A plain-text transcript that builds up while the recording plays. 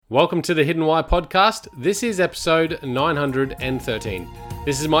Welcome to the Hidden Why podcast. This is episode 913.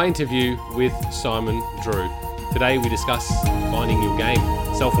 This is my interview with Simon Drew. Today we discuss finding your game,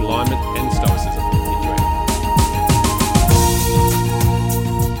 self-alignment and Stoicism.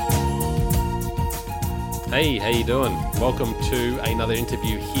 Enjoy. Hey, how you doing? Welcome to another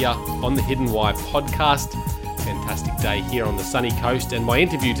interview here on the Hidden Why podcast. Fantastic day here on the sunny coast, and my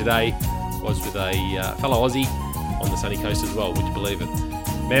interview today was with a fellow Aussie on the sunny coast as well, would you believe it?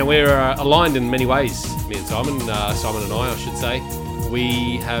 Man, we're aligned in many ways, me and Simon and I should say.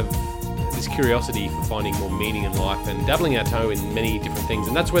 We have this curiosity for finding more meaning in life and dabbling our toe in many different things,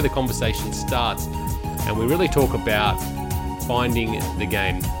 and that's where the conversation starts. And we really talk about finding the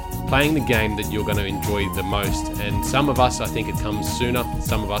game, playing the game that you're going to enjoy the most. And some of us, I think it comes sooner.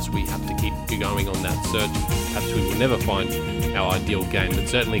 Some of us, we have to keep going on that search. Perhaps we will never find our ideal game, but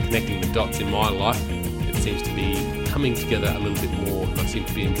certainly connecting the dots in my life, it seems to be coming together a little bit more. I seem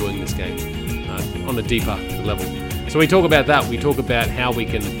to be enjoying this game on a deeper level. So we talk about that. We talk about how we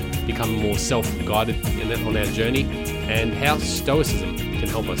can become more self-guided on our journey, and how Stoicism can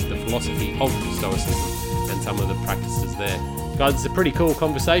help us, the philosophy of Stoicism and some of the practices there. Guys, it's a pretty cool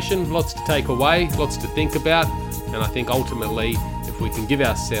conversation, lots to take away, lots to think about, and I think ultimately if we can give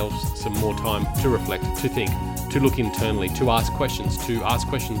ourselves some more time to reflect, to think, to look internally, to ask questions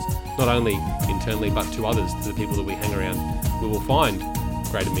not only internally but to others, to the people that we hang around, we will find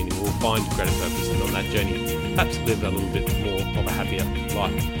greater meaning, we will find greater purpose, and on that journey perhaps live a little bit more of a happier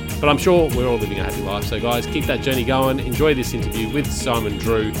life. But I'm sure we're all living a happy life. So guys, keep that journey going, enjoy this interview with Simon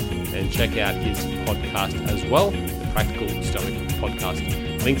Drew, and check out his podcast as well, the Practical Stoic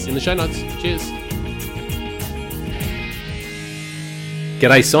Podcast. Links in the show notes. Cheers.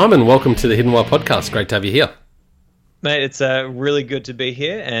 G'day Simon, welcome to the Hidden Why podcast. Great to have you here. Mate, it's really good to be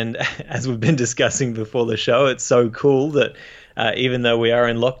here, and as we've been discussing before the show, it's so cool that even though we are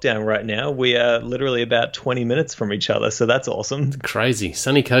in lockdown right now, we are literally about 20 minutes from each other, so that's awesome. It's crazy.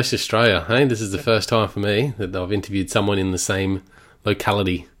 Sunny Coast Australia, hey? This is the first time for me that I've interviewed someone in the same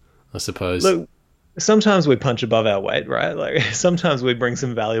locality, I suppose. Look, sometimes we punch above our weight, right? Like sometimes we bring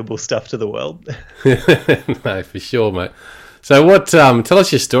some valuable stuff to the world. No, for sure, mate. So what? Tell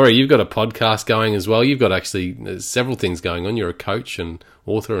us your story. You've got a podcast going as well. You've got actually several things going on. You're a coach and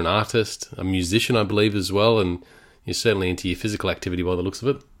author and artist, a musician, I believe, as well, and you're certainly into your physical activity by the looks of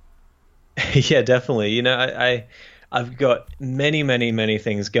it. Yeah, definitely. You know, I've got many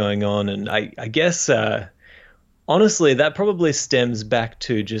things going on, and I guess honestly, that probably stems back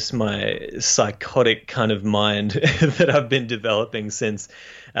to just my psychotic kind of mind that I've been developing since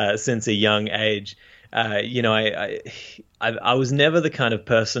a young age. You know, I was never the kind of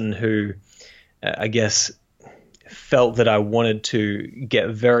person who, I guess, felt that I wanted to get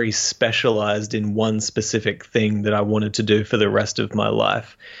very specialized in one specific thing that I wanted to do for the rest of my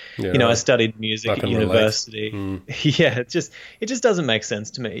life. Yeah, you know, I studied music at university. Yeah, it just doesn't make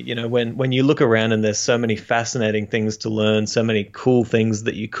sense to me. You know, when you look around and there's so many fascinating things to learn, so many cool things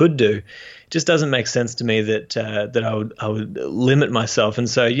that you could do, it just doesn't make sense to me that I would limit myself. And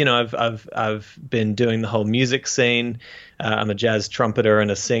so, you know, I've been doing the whole music scene. I'm a jazz trumpeter and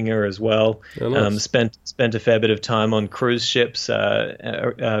a singer as well. Oh, nice. Spent a fair bit of time on cruise ships,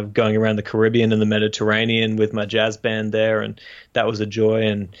 going around the Caribbean and the Mediterranean with my jazz band there, and that was a joy.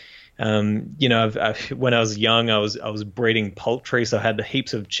 And you know, when I was young, I was breeding poultry, so I had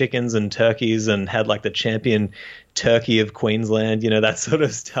heaps of chickens and turkeys, and had like the champion turkey of Queensland, you know, that sort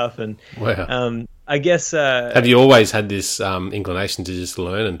of stuff. And wow. I guess have you always had this inclination to just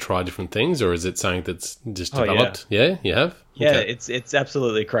learn and try different things, or is it something that's just developed? Yeah, you have. Yeah, okay. It's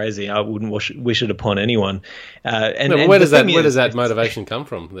absolutely crazy. I wouldn't wish it upon anyone. And where does that motivation come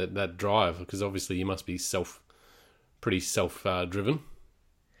from? That drive, because obviously you must be pretty self driven.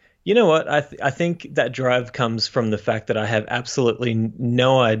 You know what? I think that drive comes from the fact that I have absolutely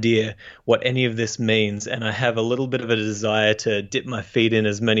no idea what any of this means, and I have a little bit of a desire to dip my feet in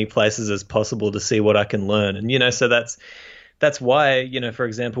as many places as possible to see what I can learn. And you know, so that's why, you know, for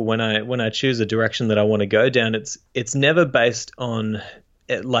example, when I choose a direction that I want to go down, it's never based on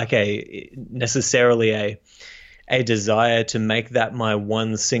like necessarily a desire to make that my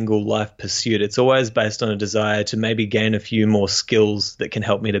one single life pursuit. It's always based on a desire to maybe gain a few more skills that can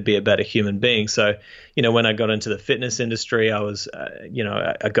help me to be a better human being. So, you know, when I got into the fitness industry, I was, you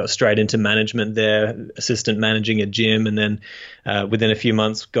know, I got straight into management there, assistant managing a gym, and then within a few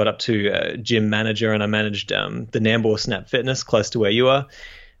months got up to gym manager, and I managed the Nambour Snap Fitness close to where you are.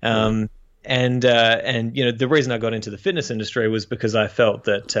 And the reason I got into the fitness industry was because I felt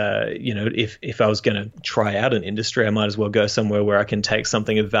that if I was going to try out an industry, I might as well go somewhere where I can take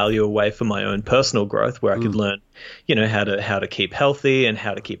something of value away for my own personal growth, where I could learn, how to keep healthy and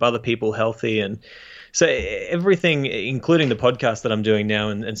how to keep other people healthy. And so everything, including the podcast that I'm doing now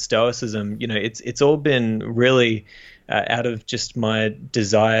and Stoicism, it's all been really out of just my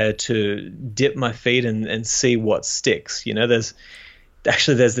desire to dip my feet and see what sticks.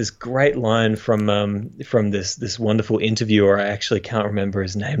 There's this great line from this wonderful interviewer. I actually can't remember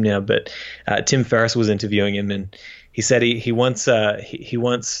his name now, but Tim Ferriss was interviewing him, and he said he once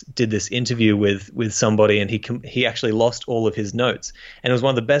did this interview with somebody, and he actually lost all of his notes, and it was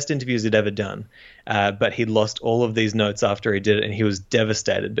one of the best interviews he'd ever done. But he'd lost all of these notes after he did it, and he was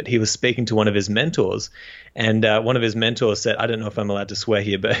devastated. But he was speaking to one of his mentors, and one of his mentors said, "I don't know if I'm allowed to swear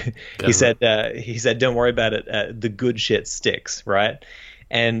here, but he said, don't worry about it. The good shit sticks, right?"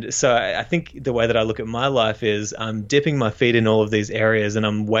 And so I think the way that I look at my life is I'm dipping my feet in all of these areas, and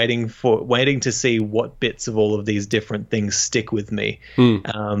I'm waiting to see what bits of all of these different things stick with me,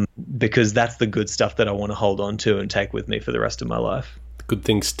 because that's the good stuff that I want to hold on to and take with me for the rest of my life. Good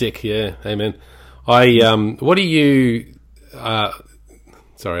things stick, yeah, amen. What do you?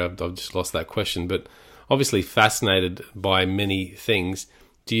 Sorry, I've just lost that question, but obviously fascinated by many things.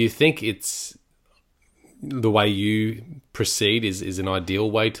 Do you think it's the way you proceed is an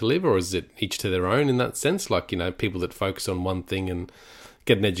ideal way to live, or is it each to their own in that sense? Like, people that focus on one thing and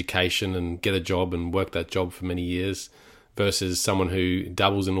get an education and get a job and work that job for many years versus someone who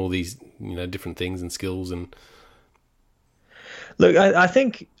dabbles in all these, different things and skills. And look, I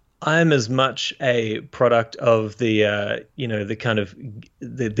think I'm as much a product of the the kind of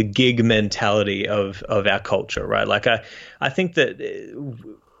the gig mentality of our culture, right? Like I think that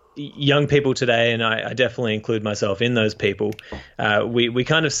young people today, and I definitely include myself in those people, we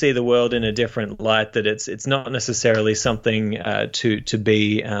kind of see the world in a different light, that it's not necessarily something to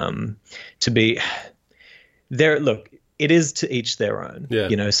be there. Look, it is to each their own.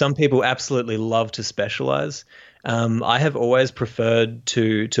 Yeah. Some people absolutely love to specialize. I have always preferred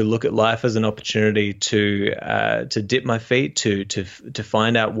to look at life as an opportunity to dip my feet, to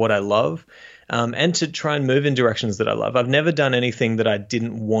find out what I love, and to try and move in directions that I love. I've never done anything that I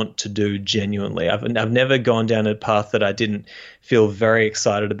didn't want to do genuinely. I've never gone down a path that I didn't feel very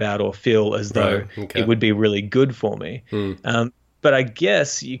excited about or feel as though it would be really good for me. But I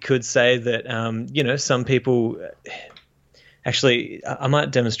guess you could say that some people. Actually, I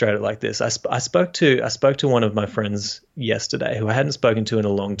might demonstrate it like this. I spoke to one of my friends yesterday who I hadn't spoken to in a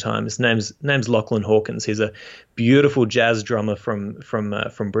long time. His name's Lachlan Hawkins. He's a beautiful jazz drummer from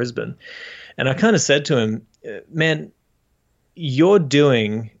Brisbane, and I kind of said to him, "Man, you're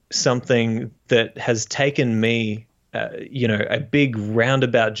doing something that has taken me, a big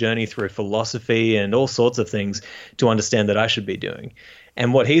roundabout journey through philosophy and all sorts of things to understand that I should be doing."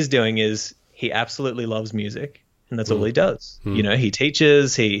 And what he's doing is he absolutely loves music. And that's all he does. He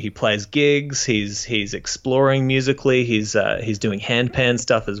teaches, he plays gigs, he's exploring musically, he's doing handpan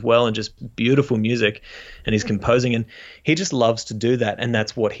stuff as well, and just beautiful music, and he's composing, and he just loves to do that, and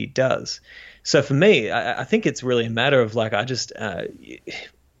that's what he does. So for me, I think it's really a matter of like,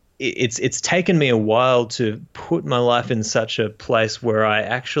 it's taken me a while to put my life in such a place where I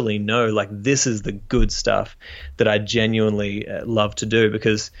actually know, like, this is the good stuff that I genuinely love to do,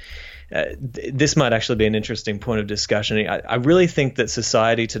 because this might actually be an interesting point of discussion. I really think that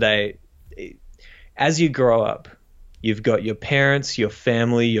society today, as you grow up, you've got your parents, your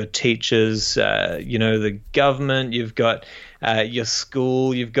family, your teachers, the government, you've got your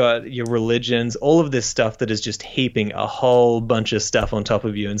school, you've got your religions, all of this stuff that is just heaping a whole bunch of stuff on top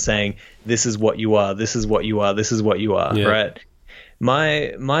of you and saying, this is what you are, this is what you are, this is what you are, right?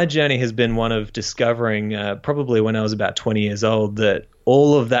 My journey has been one of discovering, probably when I was about 20 years old, that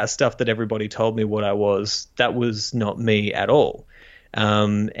all of that stuff that everybody told me what I was, that was not me at all.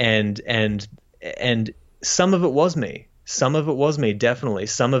 And some of it was me. Some of it was me, definitely.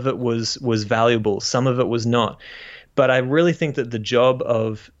 Some of it was valuable. Some of it was not. But I really think that the job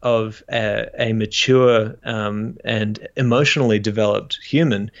of a mature and emotionally developed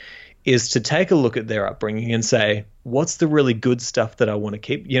human is to take a look at their upbringing and say, what's the really good stuff that I want to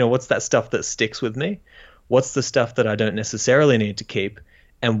keep? What's that stuff that sticks with me? What's the stuff that I don't necessarily need to keep?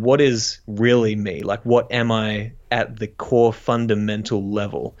 And what is really me? Like, what am I at the core fundamental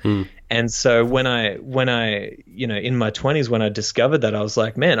level? And so when I in my 20s, when I discovered that, I was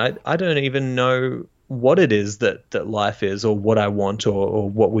like, man, I don't even know what it is that life is, or what I want, or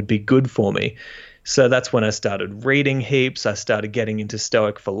what would be good for me. So that's when I started reading heaps. I started getting into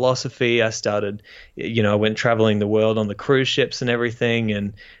Stoic philosophy. I went traveling the world on the cruise ships and everything,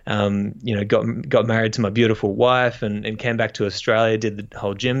 and got married to my beautiful wife, and came back to Australia, did the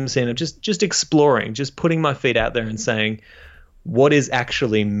whole gym scene of just exploring, just putting my feet out there and saying, what is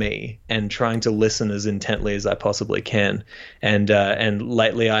actually me, and trying to listen as intently as I possibly can. And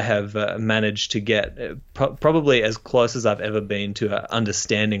lately I have managed to get probably as close as I've ever been to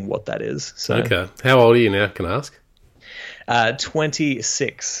understanding what that is. So, okay. How old are you now, can I ask?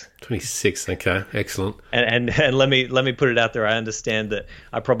 26. 26, okay. Excellent. And let me put it out there. I understand that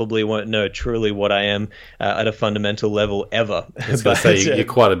I probably won't know truly what I am at a fundamental level ever. I was going to say, you're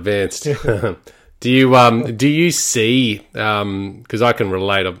quite advanced. Do you see? Because I can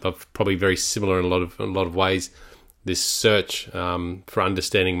relate. I'm probably very similar in a lot of ways. This search for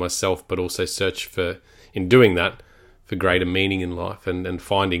understanding myself, but also search for, in doing that, for greater meaning in life, and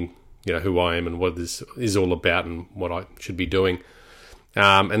finding who I am and what this is all about and what I should be doing.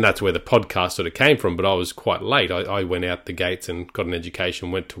 And that's where the podcast sort of came from. But I was quite late. I went out the gates and got an education,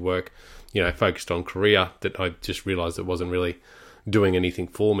 went to work, focused on career. That I just realised it wasn't really doing anything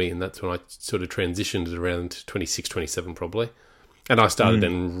for me, and that's when I sort of transitioned around 26, 27 probably. And I started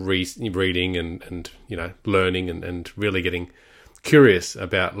then reading and learning and really getting curious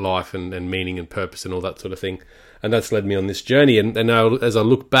about life and meaning and purpose and all that sort of thing. And that's led me on this journey. And now as I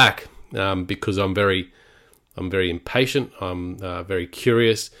look back, because I'm very impatient, I'm very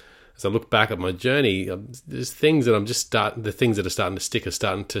curious. As I look back at my journey, there's things that the things that are starting to stick are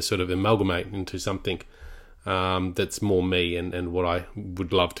starting to sort of amalgamate into something that's more me and what I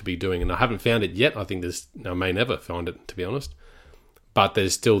would love to be doing. And I haven't found it yet. I think I may never find it, to be honest. But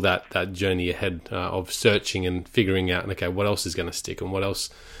there's still that journey ahead of searching and figuring out, okay, what else is going to stick and what else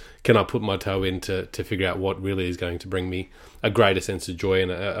can I put my toe in to figure out what really is going to bring me a greater sense of joy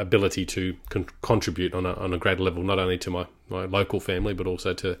and a ability to contribute on a greater level, not only to my local family, but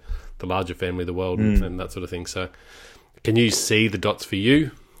also to the larger family, the world, and that sort of thing. So can you see the dots for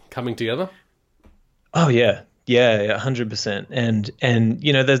you coming together? Oh yeah. Yeah, 100%. And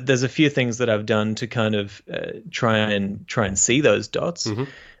there's a few things that I've done to kind of try and see those dots.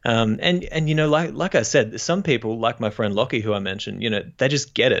 Mm-hmm. Like I said, some people, like my friend Lockie, who I mentioned, they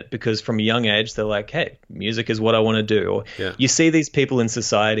just get it because from a young age they're like, hey, music is what I want to do. Or you see these people in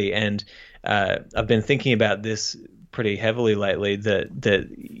society, and I've been thinking about this pretty heavily lately. That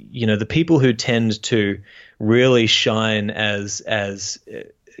the people who tend to really shine as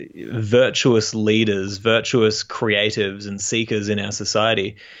virtuous leaders, virtuous creatives and seekers in our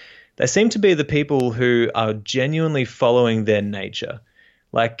society, they seem to be the people who are genuinely following their nature.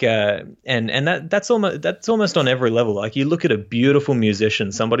 Like that's almost on every level. Like you look at a beautiful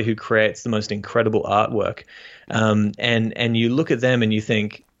musician, somebody who creates the most incredible artwork, and you look at them and you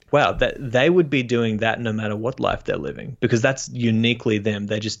think, wow, that they would be doing that no matter what life they're living, because that's uniquely them.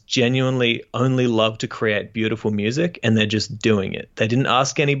 They just genuinely only love to create beautiful music, and they're just doing it. They didn't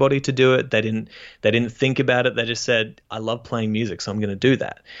ask anybody to do it. They didn't think about it. They just said, I love playing music, so I'm going to do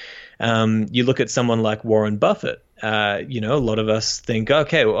that. You look at someone like Warren Buffett. A lot of us think,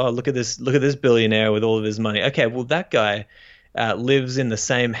 okay, well, look at this billionaire with all of his money. Okay, well, that guy lives in the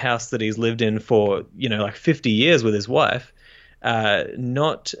same house that he's lived in for, like 50 years with his wife.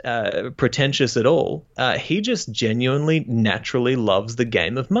 Not pretentious at all. He just genuinely, naturally loves the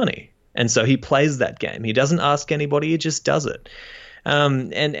game of money, and so he plays that game. He doesn't ask anybody; he just does it.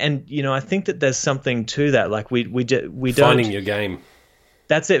 I think that there's something to that. Like we don't finding your game.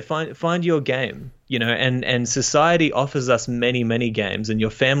 That's it. Find your game. And society offers us many games, and your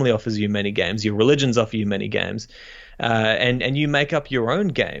family offers you many games. Your religions offer you many games. And you make up your own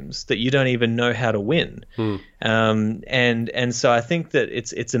games that you don't even know how to win. And so I think that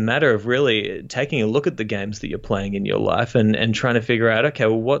it's a matter of really taking a look at the games that you're playing in your life and trying to figure out, okay,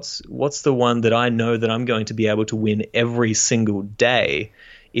 well, what's the one that I know that I'm going to be able to win every single day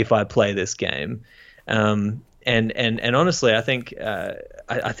if I play this game. And honestly, I think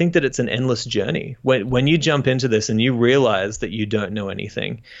that it's an endless journey. When you jump into this and you realize that you don't know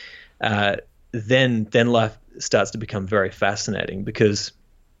anything, then life starts to become very fascinating, because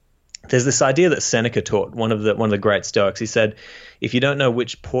there's this idea that Seneca taught, one of the great Stoics. He said, if you don't know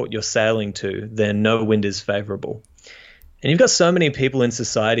which port you're sailing to, then no wind is favorable. And you've got so many people in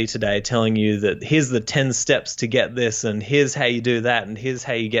society today telling you that here's the 10 steps to get this, and here's how you do that, and here's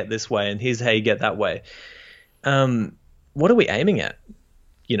how you get this way, and here's how you get that way. What are we aiming at?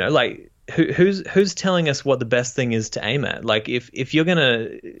 Who's telling us what the best thing is to aim at? Like if you're gonna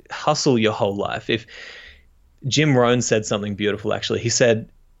hustle your whole life, if Jim Rohn said something beautiful, actually, he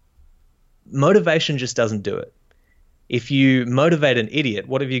said, motivation just doesn't do it. If you motivate an idiot,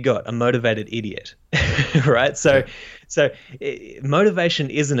 what have you got? A motivated idiot, right? So motivation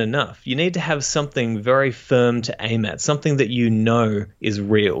isn't enough. You need to have something very firm to aim at, something that you know is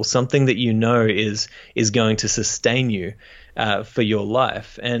real, something that you know is going to sustain you for your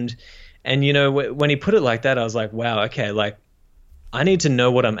life. And when he put it like that, I was like, wow, okay, like I need to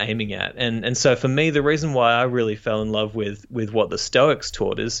know what I'm aiming at. And so for me, the reason why I really fell in love with what the Stoics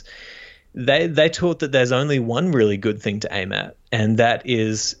taught is they taught that there's only one really good thing to aim at, and that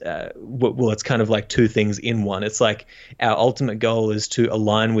is, well, it's kind of like two things in one. It's like our ultimate goal is to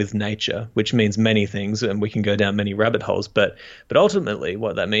align with nature, which means many things, and we can go down many rabbit holes. But ultimately,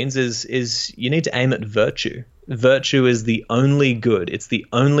 what that means is you need to aim at virtue. Virtue is the only good. It's the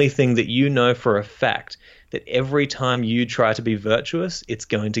only thing that you know for a fact that every time you try to be virtuous, it's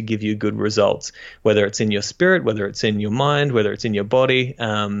going to give you good results, whether it's in your spirit, whether it's in your mind, whether it's in your body,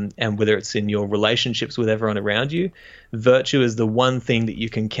 and whether it's in your relationships with everyone around you. Virtue is the one thing that you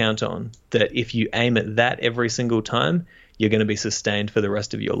can count on, that if you aim at that every single time, you're going to be sustained for the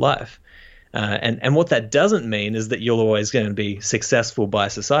rest of your life. And what that doesn't mean is that you're always going to be successful by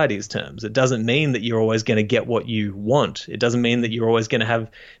society's terms. It doesn't mean that you're always going to get what you want. It doesn't mean that you're always going to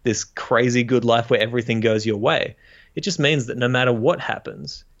have this crazy good life where everything goes your way. It just means that no matter what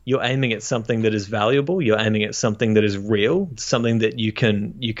happens, you're aiming at something that is valuable. You're aiming at something that is real, something that you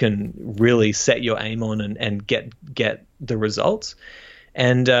can really set your aim on and get the results.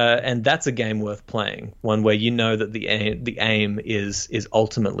 And that's a game worth playing, one where you know that the aim is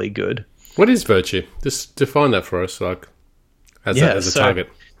ultimately good. What is virtue? Just define that for us, like as a target.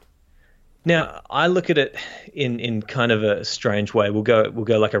 Now, I look at it in kind of a strange way. We'll go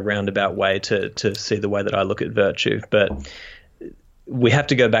like a roundabout way to see the way that I look at virtue, but we have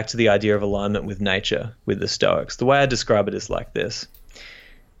to go back to the idea of alignment with nature with the Stoics. The way I describe it is like this: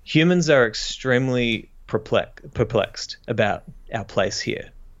 humans are extremely perplexed about our place here.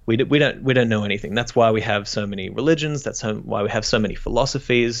 We don't know anything. That's why we have so many religions. That's why we have so many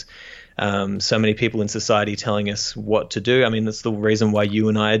philosophies. So many people in society telling us what to do. I mean, that's the reason why you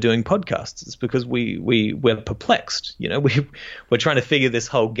and I are doing podcasts. It's because we're perplexed. We're trying to figure this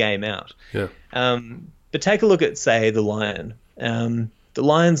whole game out. Yeah. But take a look at, say, the lion. The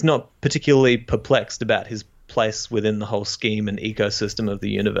lion's not particularly perplexed about his place within the whole scheme and ecosystem of the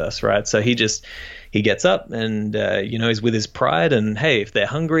universe, right? So he gets up and he's with his pride, and hey, if they're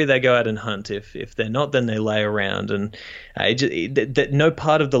hungry, they go out and hunt. If they're not, then they lay around. And no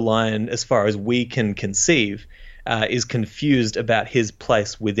part of the lion, as far as we can conceive, is confused about his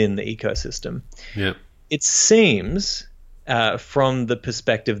place within the ecosystem. Yeah. It seems, from the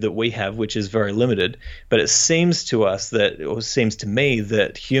perspective that we have, which is very limited, but it seems to me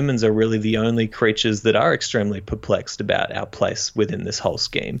that humans are really the only creatures that are extremely perplexed about our place within this whole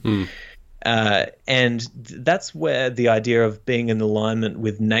scheme. And that's where the idea of being in alignment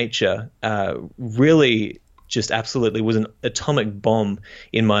with nature really just absolutely was an atomic bomb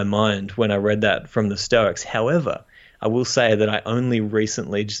in my mind when I read that from the Stoics. However, I will say that I only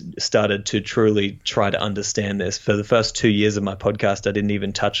recently started to truly try to understand this. For the first 2 years of my podcast, I didn't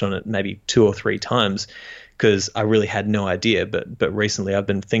even touch on it maybe 2 or 3 times because I really had no idea. But recently I've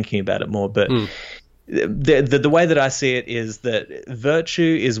been thinking about it more. But the way that I see it is that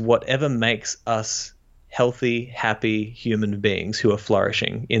virtue is whatever makes us healthy, happy human beings who are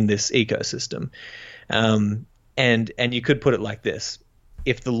flourishing in this ecosystem. And you could put it like this: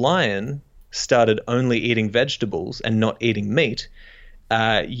 if the lion started only eating vegetables and not eating meat,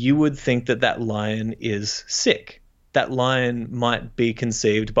 you would think that lion is sick. That lion might be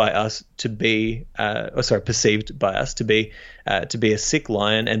perceived by us to be a sick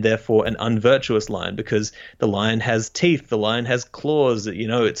lion, and therefore an unvirtuous lion, because the lion has teeth, the lion has claws,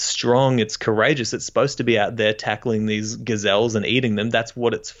 it's strong, it's courageous, it's supposed to be out there tackling these gazelles and eating them. That's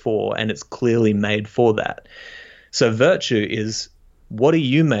what it's for, and it's clearly made for that. So virtue is, what are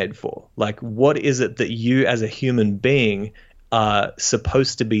you made for? Like, what is it that you as a human being are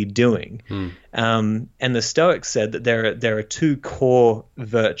supposed to be doing? And the Stoics said that there are 2 core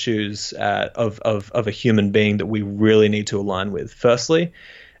virtues of a human being that we really need to align with. Firstly,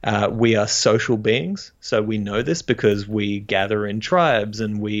 we are social beings. So we know this because we gather in tribes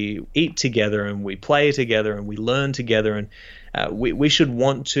and we eat together and we play together and we learn together. And we should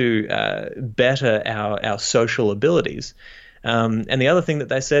want to better our social abilities. And the other thing that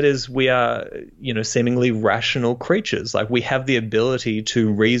they said is we are, seemingly rational creatures. Like, we have the ability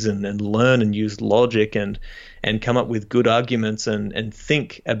to reason and learn and use logic and come up with good arguments and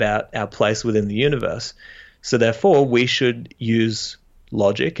think about our place within the universe. So therefore, we should use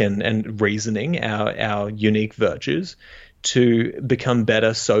logic and reasoning, our unique virtues, to become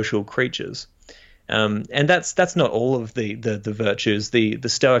better social creatures. And that's not all of the virtues. The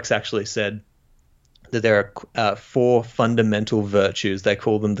Stoics actually said that there are four fundamental virtues. They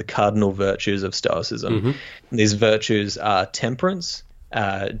call them the cardinal virtues of Stoicism. Mm-hmm. These virtues are temperance,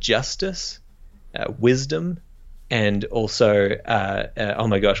 justice, wisdom, and also oh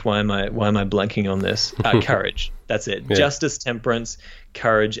my gosh, why am I blanking on this? Courage. That's it. Yeah. Justice, temperance,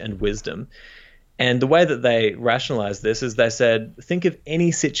 courage, and wisdom. And the way that they rationalized this is they said, think of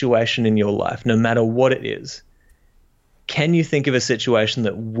any situation in your life, no matter what it is. Can you think of a situation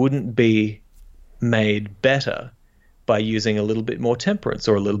that wouldn't be made better by using a little bit more temperance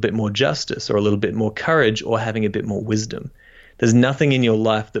or a little bit more justice or a little bit more courage or having a bit more wisdom? There's nothing in your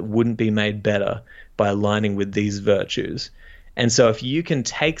life that wouldn't be made better by aligning with these virtues. And so if you can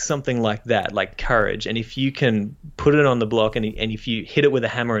take something like that, like courage, and if you can put it on the block and if you hit it with a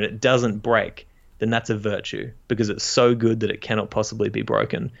hammer and it doesn't break, then that's a virtue because it's so good that it cannot possibly be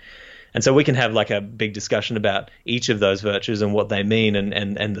broken. And so we can have like a big discussion about each of those virtues and what they mean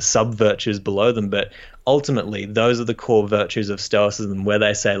and the sub-virtues below them. But ultimately, those are the core virtues of Stoicism, where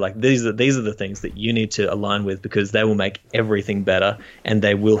they say, like, these are the things that you need to align with because they will make everything better and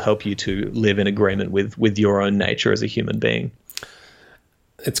they will help you to live in agreement with your own nature as a human being.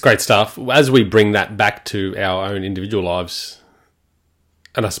 It's great stuff. As we bring that back to our own individual lives,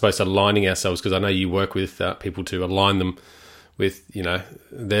 and I suppose aligning ourselves, because I know you work with people to align them with, you know,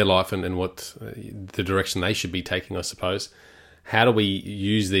 their life and what the direction they should be taking, I suppose. How do we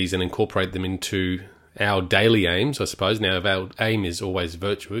use these and incorporate them into our daily aims, I suppose? Now, if our aim is always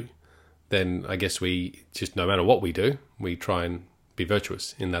virtue, then I guess we just, no matter what we do, we try and be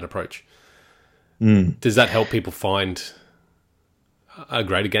virtuous in that approach. Does that help people find a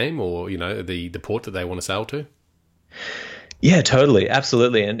greater game or, you know, the port that they want to sail to? Yeah, totally.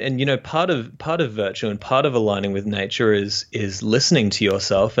 Absolutely. And you know, part of virtue and part of aligning with nature is listening to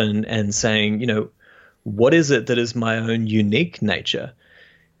yourself and saying, you know, what is it that is my own unique nature?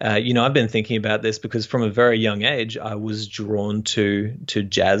 You know, I've been thinking about this because from a very young age, I was drawn to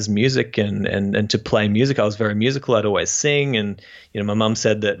jazz music and to play music. I was very musical. I'd always sing. And, you know, my mum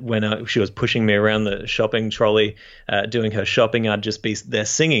said that when she was pushing me around the shopping trolley, doing her shopping, I'd just be there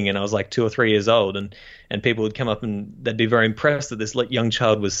singing. And I was like 2 or 3 years old. And people would come up and they'd be very impressed that this young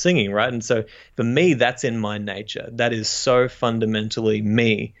child was singing, right? And so for me, that's in my nature. That is so fundamentally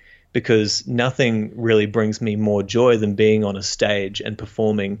me, because nothing really brings me more joy than being on a stage and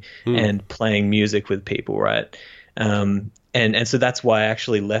performing and playing music with people, right? And so that's why I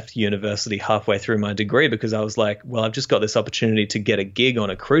actually left university halfway through my degree, because I was like, well, I've just got this opportunity to get a gig on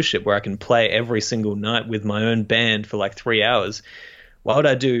a cruise ship where I can play every single night with my own band for like 3 hours. Why would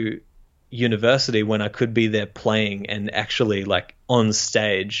I do university when I could be there playing and actually like on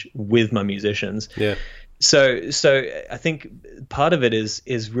stage with my musicians? Yeah. So I think part of it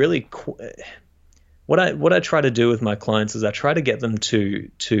is really what I try to do with my clients is I try to get them to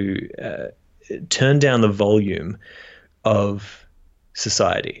turn down the volume of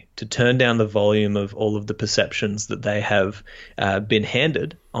society, to turn down the volume of all of the perceptions that they have been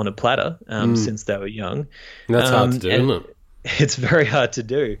handed on a platter since they were young. And that's hard to do, isn't it? It's very hard to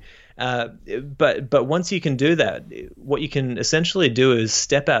do. But once you can do that, what you can essentially do is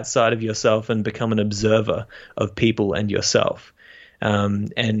step outside of yourself and become an observer of people and yourself.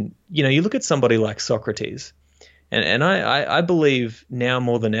 And, you know, you look at somebody like Socrates, and I believe now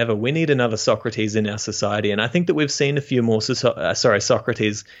more than ever, we need another Socrates in our society. And I think that we've seen a few more,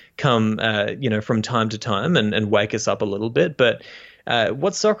 Socrates come, you know, from time to time and wake us up a little bit. But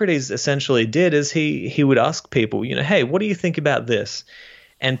what Socrates essentially did is he would ask people, you know, hey, what do you think about this?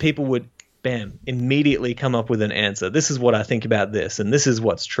 And people would, bam, immediately come up with an answer. This is what I think about this, and this is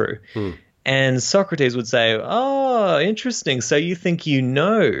what's true. And Socrates would say, oh, interesting. So you think you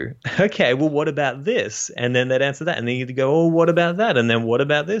know. Okay, well, what about this? And then they'd answer that. And then you'd go, oh, what about that? And then what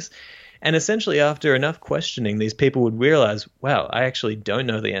about this? And essentially, after enough questioning, these people would realize, wow, I actually don't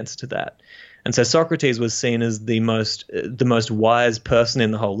know the answer to that. And so Socrates was seen as the most wise person in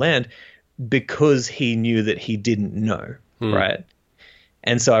the whole land because he knew that he didn't know, right?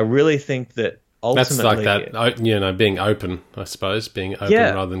 And so I really think that ultimately... That's like that, you know, being open, I suppose, being open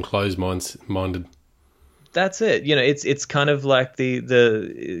rather than closed-minded. That's it. You know, it's kind of like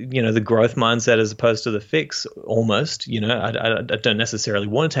the you know, the growth mindset as opposed to the fix, almost. You know, I don't necessarily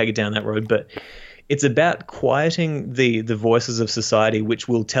want to take it down that road, but it's about quieting the voices of society, which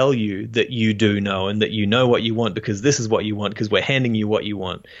will tell you that you do know and that you know what you want because this is what you want because we're handing you what you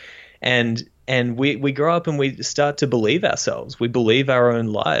want. And we grow up and we start to believe ourselves. We believe our own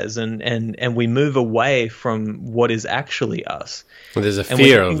lies and we move away from what is actually us. Well, there's a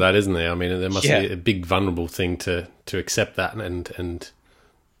fear of that, isn't there? I mean, there must be a big vulnerable thing to accept that and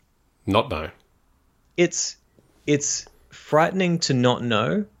not know. it's frightening to not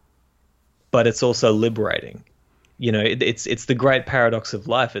know, but it's also liberating. It's the great paradox of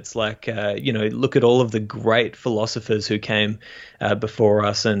life. It's like, look at all of the great philosophers who came before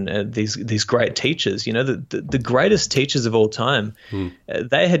us, and these great teachers. The greatest teachers of all time,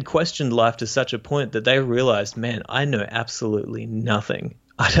 they had questioned life to such a point that they realized, man, I know absolutely nothing.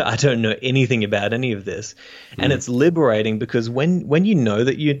 I don't know anything about any of this. And it's liberating, because when you know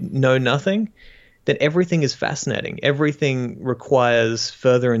that you know nothing, then everything is fascinating. Everything requires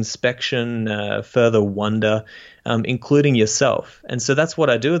further inspection, further wonder, including yourself. And so that's what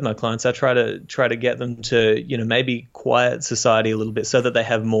I do with my clients. I try to get them to, maybe quiet society a little bit so that they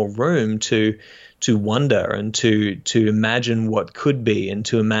have more room to wonder and to imagine what could be, and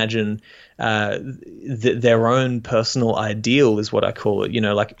to imagine their own personal ideal, is what I call it.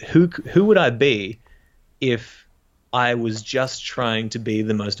 Like who would I be if I was just trying to be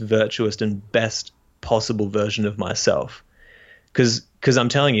the most virtuous and best possible version of myself? Because I'm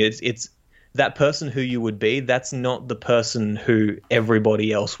telling you, it's that person who you would be, that's not the person who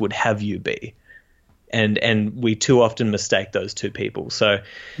everybody else would have you be. And we too often mistake those two people. So,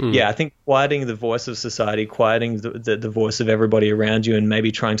 yeah, I think quieting the voice of society, quieting the voice of everybody around you, and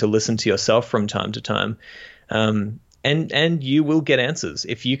maybe trying to listen to yourself from time to time, and you will get answers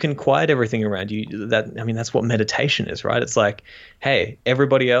if you can quiet everything around you. That's what meditation is, right? It's like, hey,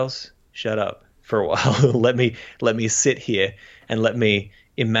 everybody else, shut up for a while. let me sit here and let me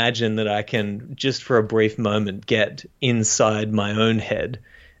imagine that I can, just for a brief moment, get inside my own head,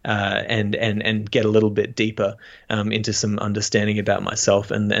 and get a little bit deeper into some understanding about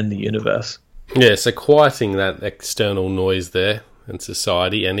myself and the universe. Yeah, so quieting that external noise there and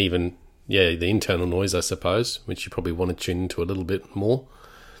society, and even the internal noise, I suppose, which you probably want to tune into a little bit more.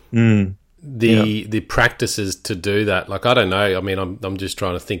 The practices to do that, like, I don't know. I mean, I'm just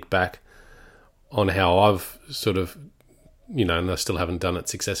trying to think back on how I've sort of, and I still haven't done it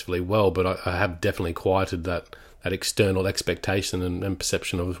successfully well, but I have definitely quieted that external expectation and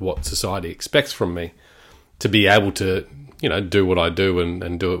perception of what society expects from me, to be able to, do what I do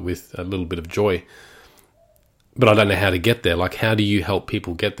and do it with a little bit of joy. But I don't know how to get there. Like, how do you help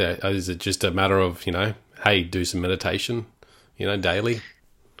people get there? Is it just a matter of, hey, do some meditation, daily?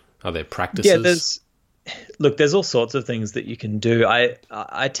 Are there practices? Yeah, there's all sorts of things that you can do.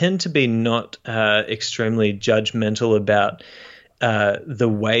 I tend to be not extremely judgmental about the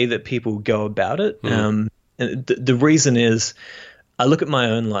way that people go about it. And the reason is, I look at my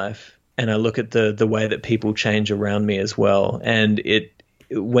own life, and I look at the way that people change around me as well. And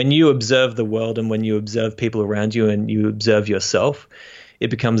when you observe the world, and when you observe people around you, and you observe yourself, it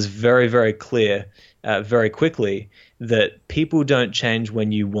becomes very, very clear very quickly that people don't change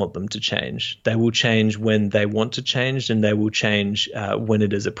when you want them to change. They will change when they want to change, and they will change when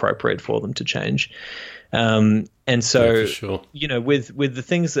it is appropriate for them to change. And so, yeah, for sure. With the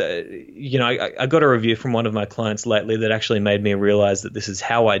things that, I got a review from one of my clients lately that actually made me realize that this is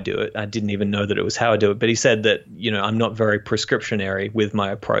how I do it. I didn't even know that it was how I do it, but he said that, I'm not very prescriptionary with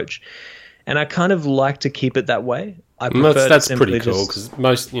my approach. And I kind of like to keep it that way. I prefer that's pretty cool, because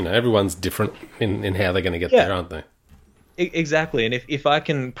most, everyone's different in how they're going to get there, aren't they? Exactly. And if I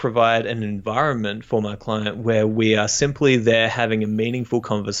can provide an environment for my client where we are simply there having a meaningful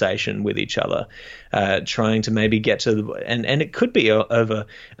conversation with each other, trying to maybe get to and it could be over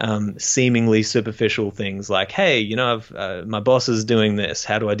seemingly superficial things like, hey, my boss is doing this.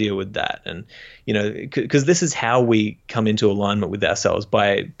 How do I deal with that? And, because this is how we come into alignment with ourselves,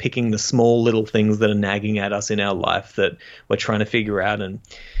 by picking the small little things that are nagging at us in our life that we're trying to figure out. And,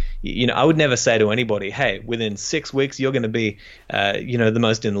 I would never say to anybody, hey, within 6 weeks, you're going to be, the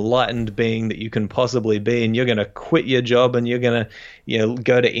most enlightened being that you can possibly be, and you're going to quit your job, and you're going to,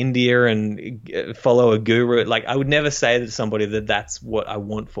 go to India and follow a guru. Like, I would never say to somebody that that's what I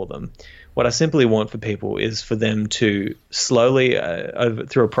want for them. What I simply want for people is for them to slowly,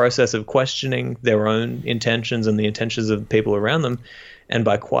 through a process of questioning their own intentions and the intentions of people around them, and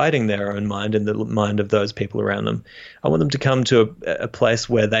by quieting their own mind and the mind of those people around them, I want them to come to a place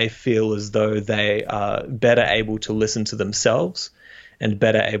where they feel as though they are better able to listen to themselves, and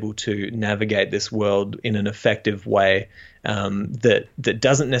better able to navigate this world in an effective way, that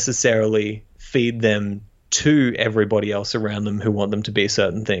doesn't necessarily feed them to everybody else around them who want them to be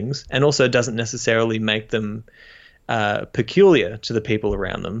certain things, and also doesn't necessarily make them peculiar to the people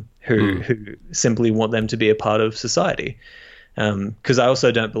around them who simply want them to be a part of society. Because I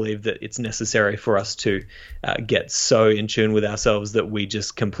also don't believe that it's necessary for us to get so in tune with ourselves that we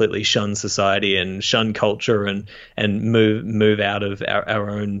just completely shun society and shun culture and move out of our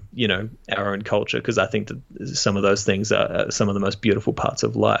own, our own culture. Because I think that some of those things are some of the most beautiful parts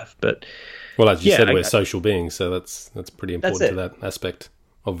of life. But well, as you said, we're social beings, so that's pretty important to that aspect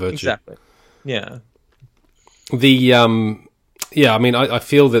of virtue. Exactly. Yeah. I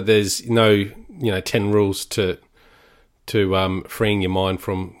feel that there's no 10 rules to freeing your mind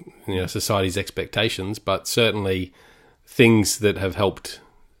from society's expectations, but certainly things that have helped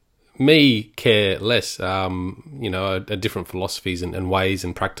me care less, are different philosophies and ways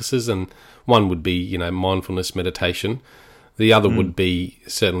and practices. And one would be, mindfulness meditation. The other would be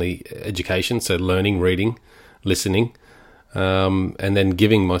certainly education, so learning, reading, listening, and then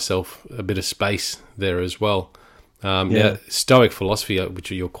giving myself a bit of space there as well. Now, Stoic philosophy,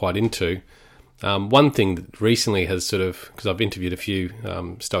 which you're quite into, one thing that recently has because I've interviewed a few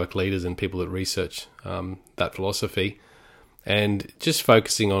Stoic leaders and people that research that philosophy, and just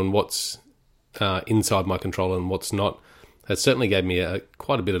focusing on what's inside my control and what's not has certainly gave me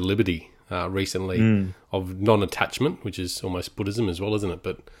quite a bit of liberty recently of non-attachment, which is almost Buddhism as well, isn't it?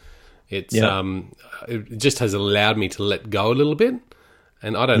 But it's it just has allowed me to let go a little bit,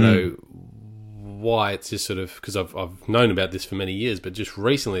 and I don't know why. It's just because I've known about this for many years, but just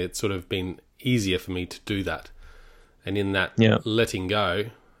recently it's sort of been easier for me to do that. And in that letting go,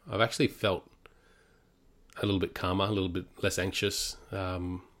 I've actually felt a little bit calmer, a little bit less anxious,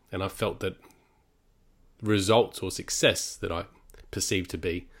 and I've felt that results or success that I perceive to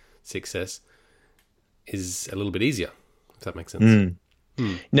be success is a little bit easier, if that makes sense.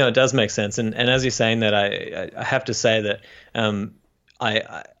 No, it does make sense. And as you're saying that, I have to say that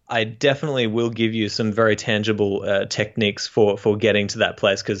I definitely will give you some very tangible techniques for getting to that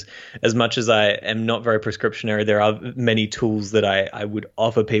place, because as much as I am not very prescriptionary, there are many tools that I would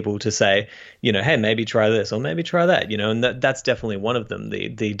offer people to say, hey, maybe try this or maybe try that, and that's definitely one of them,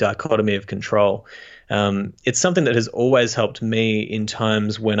 the dichotomy of control. It's something that has always helped me in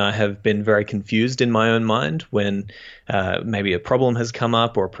times when I have been very confused in my own mind, when maybe a problem has come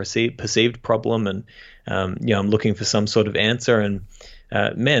up or a perceived problem, and I'm looking for some sort of answer. And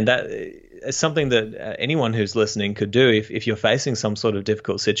that is something that anyone who's listening could do if you're facing some sort of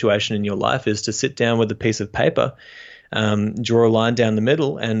difficult situation in your life, is to sit down with a piece of paper, draw a line down the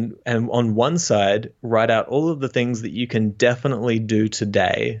middle, and on one side write out all of the things that you can definitely do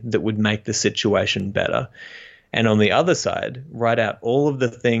today that would make the situation better. And on the other side, write out all of the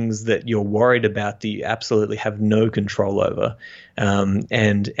things that you're worried about that you absolutely have no control over.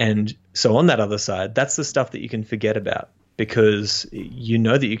 And so on that other side, that's the stuff that you can forget about, because you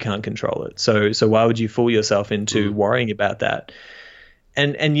know that you can't control it. So why would you fool yourself into worrying about that?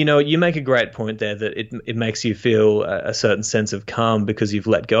 And you make a great point there that it makes you feel a certain sense of calm because you've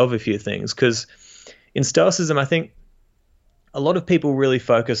let go of a few things. Because in Stoicism, I think a lot of people really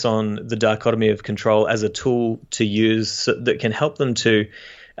focus on the dichotomy of control as a tool to use that can help them to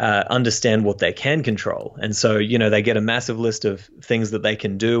understand what they can control. And so, they get a massive list of things that they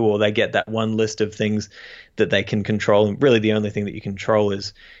can do, or they get that one list of things that they can control. And really the only thing that you control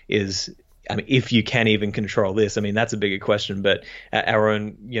is if you can even control this. That's a bigger question, but our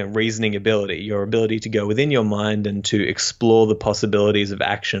own, reasoning ability, your ability to go within your mind and to explore the possibilities of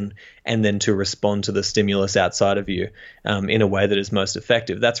action, and then to respond to the stimulus outside of you in a way that is most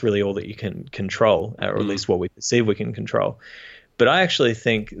effective. That's really all that you can control, or at least what we perceive we can control. But I actually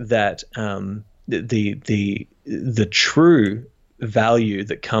think that the true value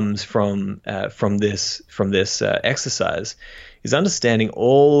that comes from this exercise is understanding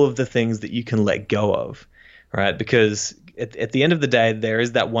all of the things that you can let go of, right? Because at the end of the day, there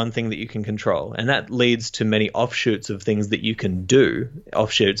is that one thing that you can control, and that leads to many offshoots of things that you can do,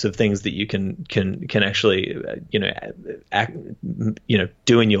 offshoots of things that you can actually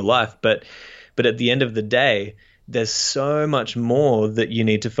do in your life. But at the end of the day, there's so much more that you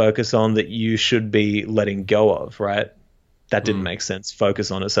need to focus on that you should be letting go of, right? That didn't make sense.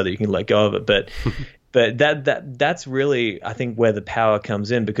 Focus on it so that you can let go of it, but. But that's really, I think, where the power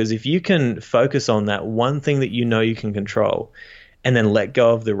comes in, because if you can focus on that one thing that you can control, and then let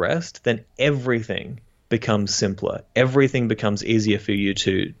go of the rest, then everything becomes simpler. Everything becomes easier for you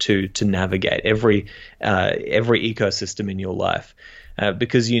to navigate. Every ecosystem in your life.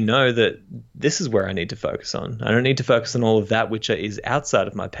 because you know that this is where I need to focus on. I don't need to focus on all of that which is outside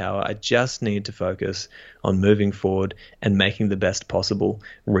of my power. I just need to focus on moving forward and making the best possible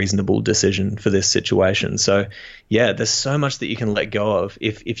reasonable decision for this situation. So yeah, there's so much that you can let go of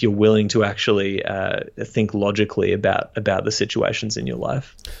if you're willing to actually think logically about the situations in your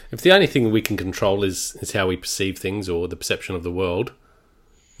life. If the only thing we can control is how we perceive things, or the perception of the world,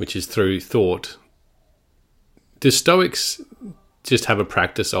 which is through thought, do Stoics just have a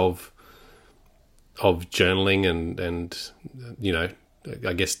practice of journaling and you know,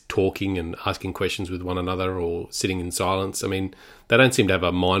 I guess talking and asking questions with one another, or sitting in silence? I mean, they don't seem to have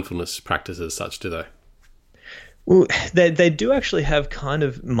a mindfulness practice as such, do they? Well, they do actually have kind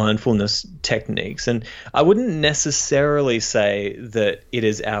of mindfulness techniques, and I wouldn't necessarily say that it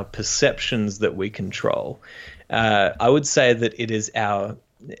is our perceptions that we control. I would say that it is our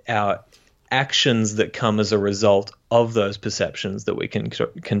actions that come as a result of those perceptions that we can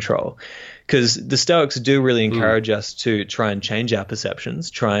control. Because the Stoics do really encourage us to try and change our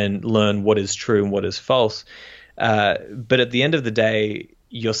perceptions, try and learn what is true and what is false. But at the end of the day,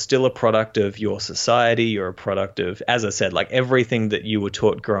 you're still a product of your society. You're a product of, as I said, like everything that you were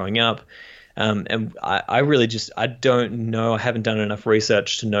taught growing up. And I really just, I don't know, I haven't done enough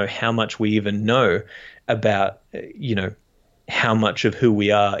research to know how much we even know about, you know, how much of who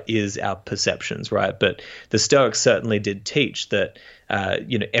we are is our perceptions, right? But the Stoics certainly did teach that,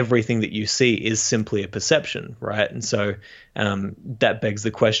 you know, everything that you see is simply a perception, right? And so that begs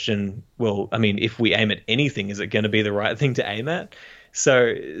the question, well, I mean, if we aim at anything, is it going to be the right thing to aim at?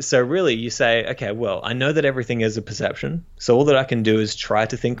 So really you say, okay, well, I know that everything is a perception. So all that I can do is try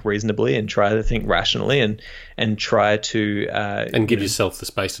to think reasonably and try to think rationally and try to... and give yourself the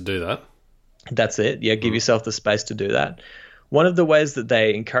space to do that. That's it. Yeah, give yourself the space to do that. One of the ways that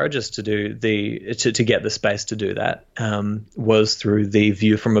they encourage us to do to get the space to do that was through the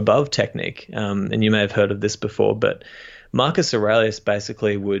view from above technique. And you may have heard of this before, but Marcus Aurelius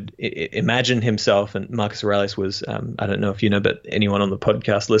basically would imagine himself, and Marcus Aurelius was, I don't know if you know, but anyone on the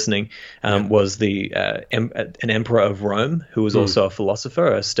podcast listening, was an emperor of Rome who was also a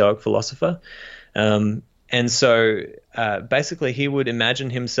philosopher, a Stoic philosopher. And so basically he would imagine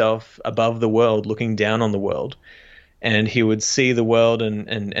himself above the world, looking down on the world. And he would see the world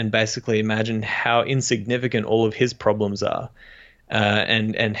and basically imagine how insignificant all of his problems are,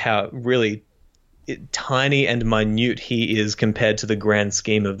 and how really tiny and minute he is compared to the grand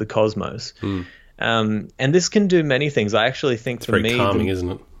scheme of the cosmos. And this can do many things. I actually think for me, it's very calming,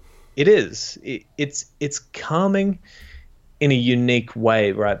 isn't it? It is. It's calming in a unique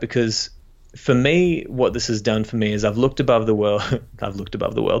way, right? Because for me, what this has done for me is I've looked above the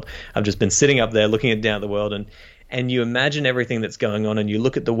world. I've just been sitting up there looking down at the world, and you imagine everything that's going on, and you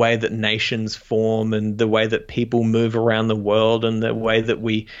look at the way that nations form and the way that people move around the world and the way that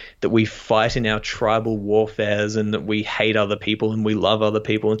we fight in our tribal warfares and that we hate other people and we love other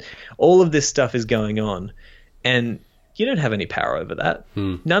people. And all of this stuff is going on. And you don't have any power over that.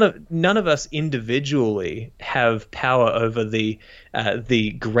 None of us individually have power over the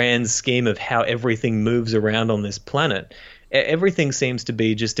grand scheme of how everything moves around on this planet. Everything seems to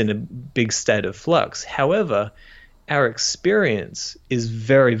be just in a big state of flux. However, our experience is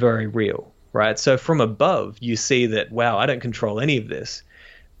very, very real, right? So from above, you see that, wow, I don't control any of this.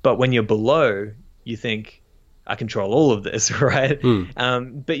 But when you're below, you think, I control all of this, right?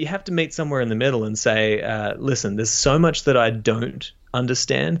 But you have to meet somewhere in the middle and say, listen, there's so much that I don't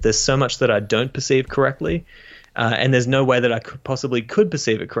understand. There's so much that I don't perceive correctly. And there's no way that I possibly could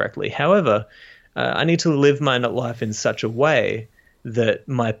perceive it correctly. However, I need to live my life in such a way that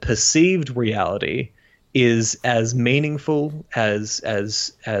my perceived reality is as meaningful,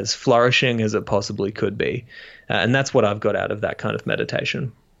 as flourishing as it possibly could be. And that's what I've got out of that kind of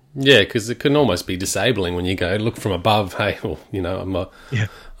meditation. Yeah, because it can almost be disabling when you go look from above. Hey, well, you know,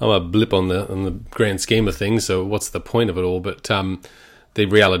 I'm a blip on the grand scheme of things. So what's the point of it all? But the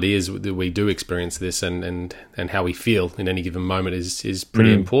reality is that we do experience this, and how we feel in any given moment is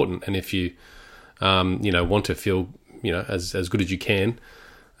pretty important. And if you want to feel as good as you can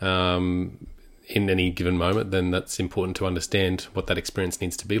in any given moment, then that's important to understand what that experience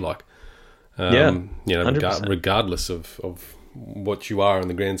needs to be like. 100%. Regardless of what you are in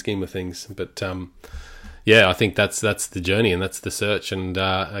the grand scheme of things. But I think that's the journey and that's the search, and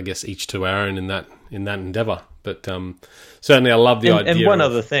I guess each to our own in that endeavor. But certainly I love the idea. And one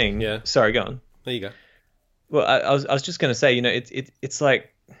other thing. Yeah. Sorry, go on. There you go. Well, I was just going to say, it's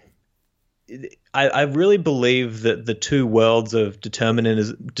like I really believe that the two worlds of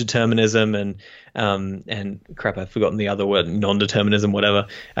determinism and crap, I've forgotten the other word, non-determinism, whatever.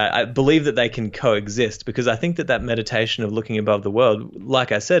 I believe that they can coexist, because I think that meditation of looking above the world,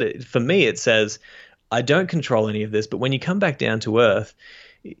 like I said, for me, it says, I don't control any of this, but when you come back down to earth,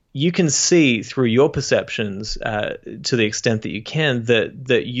 you can see through your perceptions, to the extent that you can,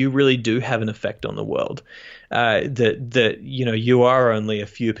 that you really do have an effect on the world. That you are only a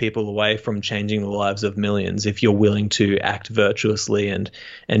few people away from changing the lives of millions if you're willing to act virtuously and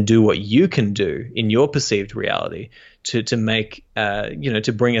do what you can do in your perceived reality to make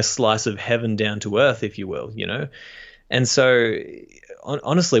to bring a slice of heaven down to earth, if you will. And so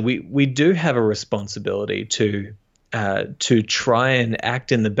honestly, we do have a responsibility to try and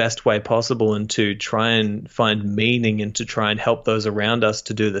act in the best way possible, and to try and find meaning, and to try and help those around us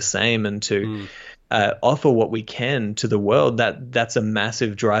to do the same, and to offer what we can to the world. That's a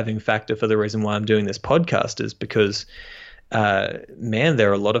massive driving factor for the reason why I'm doing this podcast, is because man, there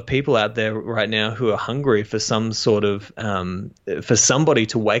are a lot of people out there right now who are hungry for some sort of for somebody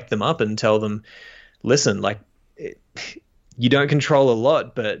to wake them up and tell them, listen, you don't control a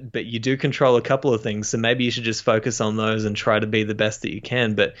lot, but you do control a couple of things. So maybe you should just focus on those and try to be the best that you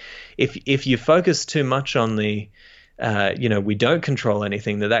can. But if you focus too much on the we don't control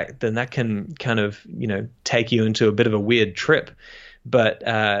anything, then that can kind of take you into a bit of a weird trip. But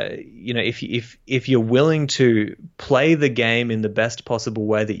if you're willing to play the game in the best possible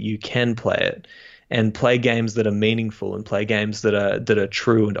way that you can play it, and play games that are meaningful, and play games that are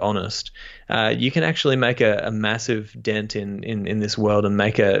true and honest, you can actually make a massive dent in this world, and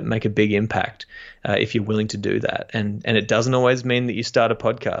make a big impact if you're willing to do that. And it doesn't always mean that you start a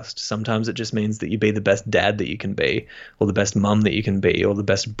podcast. Sometimes it just means that you be the best dad that you can be, or the best mum that you can be, or the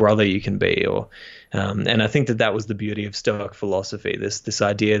best brother you can be. Or and I think that was the beauty of Stoic philosophy. This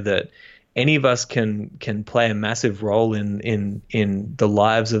idea that any of us can play a massive role in the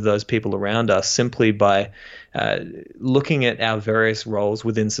lives of those people around us, simply by looking at our various roles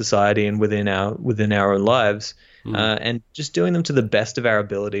within society and within our own lives, and just doing them to the best of our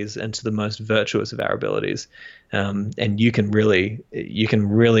abilities and to the most virtuous of our abilities. And you can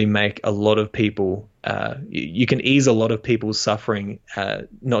really make a lot of people. You can ease a lot of people's suffering,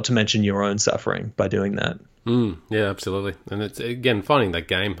 not to mention your own suffering, by doing that. Yeah, absolutely. And it's, again, finding that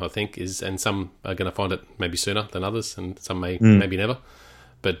game, I think, and some are going to find it maybe sooner than others, and some maybe never.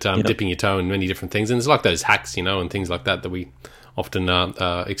 But dipping your toe in many different things, and it's like those hacks, and things like that we often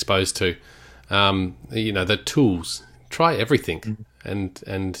are exposed to. The tools. Try everything,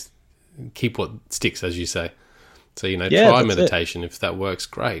 and keep what sticks, as you say. So try meditation if that works.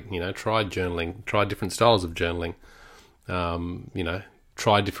 Great. Try journaling. Try different styles of journaling.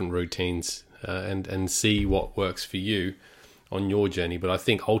 Try different routines. And see what works for you on your journey. But I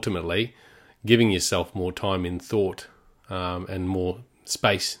think ultimately giving yourself more time in thought and more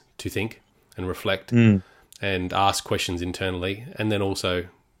space to think and reflect and ask questions internally, and then also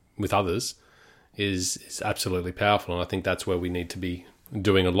with others, is absolutely powerful. And I think that's where we need to be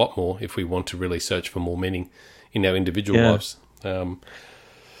doing a lot more if we want to really search for more meaning in our individual lives.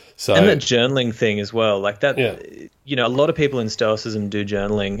 And that journaling thing as well, like that, a lot of people in Stoicism do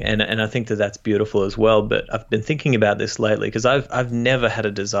journaling, and I think that's beautiful as well. But I've been thinking about this lately, because I've never had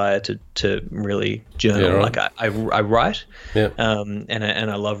a desire to really journal. Yeah, right. Like I write,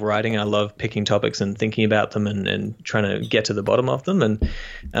 and I love writing. I love picking topics and thinking about them and trying to get to the bottom of them. And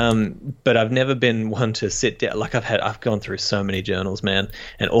but I've never been one to sit down. Like I've gone through so many journals, man,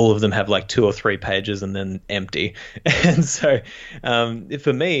 and all of them have like 2 or 3 pages and then empty. And so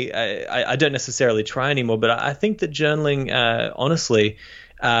for me, I don't necessarily try anymore, but I think that journaling, honestly,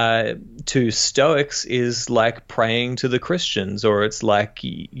 to Stoics is like praying to the Christians, or it's like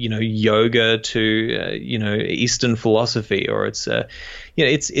yoga to Eastern philosophy, or it's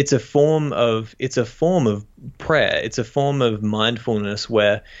it's a form of prayer. It's a form of mindfulness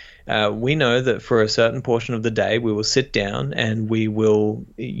where we know that for a certain portion of the day we will sit down and we will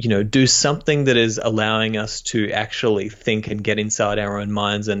do something that is allowing us to actually think and get inside our own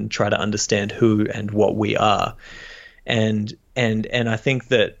minds and try to understand who and what we are. And I think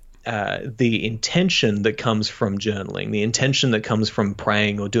that the intention that comes from journaling, the intention that comes from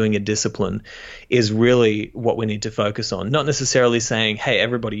praying or doing a discipline, is really what we need to focus on. Not necessarily saying, hey,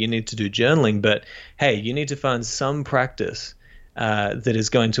 everybody, you need to do journaling, but hey, you need to find some practice that is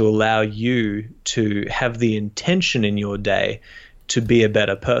going to allow you to have the intention in your day to be a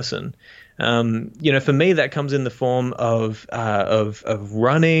better person. For me, that comes in the form of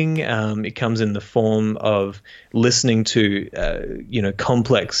running. It comes in the form of listening to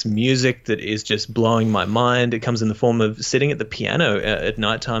complex music that is just blowing my mind. It comes in the form of sitting at the piano at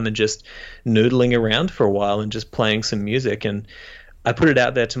nighttime and just noodling around for a while and just playing some music. And I put it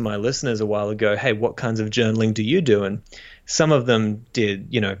out there to my listeners a while ago. Hey, what kinds of journaling do you do? And some of them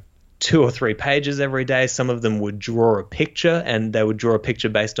did, 2 or 3 pages every day. Some of them would draw a picture, and they would draw a picture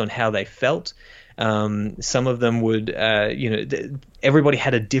based on how they felt. Some of them would, everybody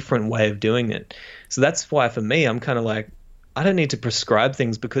had a different way of doing it. So that's why for me, I'm kind of like, I don't need to prescribe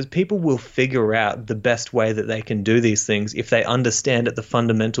things, because people will figure out the best way that they can do these things if they understand at the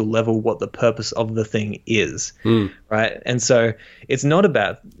fundamental level what the purpose of the thing is, right? And so it's not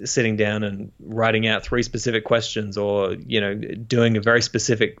about sitting down and writing out 3 specific questions or, doing a very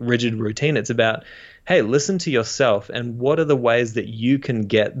specific rigid routine. It's about, hey, listen to yourself, and what are the ways that you can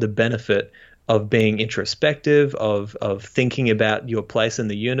get the benefit of being introspective, of thinking about your place in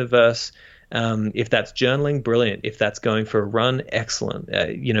the universe. If that's journaling, brilliant. If that's going for a run, excellent.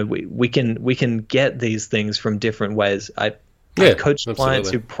 We can get these things from different ways. I coach clients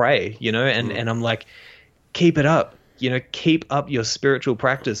who pray, and I'm like, keep it up. Keep up your spiritual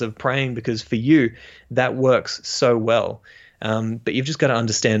practice of praying, because for you that works so well. But you've just got to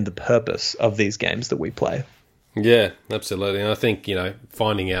understand the purpose of these games that we play. Yeah, absolutely. And I think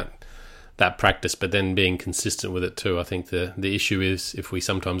finding out that practice, but then being consistent with it too. I think the issue is, if we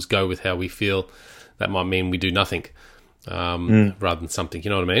sometimes go with how we feel, that might mean we do nothing rather than something. You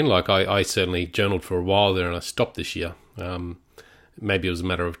know what I mean? Like I certainly journaled for a while there, and I stopped this year. Maybe it was a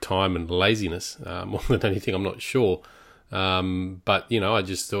matter of time and laziness more than anything. I'm not sure. But I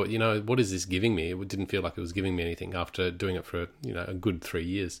just thought, what is this giving me? It didn't feel like it was giving me anything after doing it for a good 3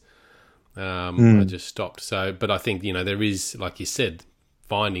 years. I just stopped. So, but I think there is, like you said,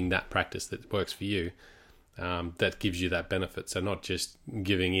 finding that practice that works for you, that gives you that benefit. So not just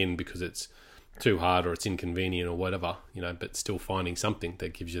giving in because it's too hard or it's inconvenient or whatever, but still finding something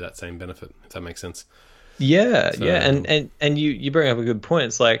that gives you that same benefit, if that makes sense. Yeah, so, yeah. And you bring up a good point.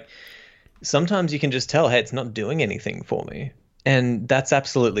 It's like, sometimes you can just tell, hey, it's not doing anything for me. And that's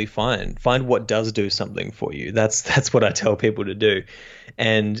absolutely fine. Find what does do something for you. That's what I tell people to do.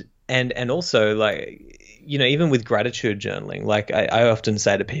 And also, like, even with gratitude journaling, like I often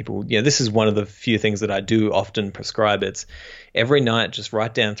say to people, this is one of the few things that I do often prescribe. It's every night, just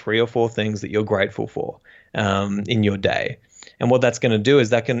write down 3 or 4 things that you're grateful for in your day. And what that's going to do is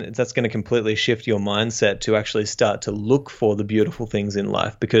that's going to completely shift your mindset to actually start to look for the beautiful things in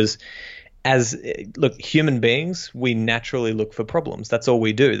life. Because human beings, we naturally look for problems. That's all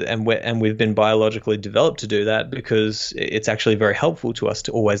we do. And we've been biologically developed to do that, because it's actually very helpful to us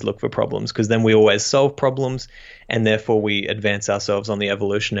to always look for problems, because then we always solve problems, and therefore we advance ourselves on the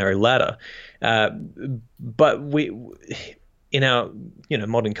evolutionary ladder. But in our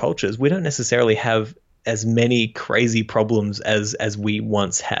modern cultures, we don't necessarily have as many crazy problems as we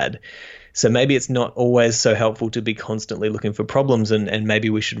once had. So maybe it's not always so helpful to be constantly looking for problems, and maybe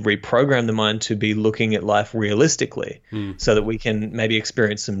we should reprogram the mind to be looking at life realistically, so that we can maybe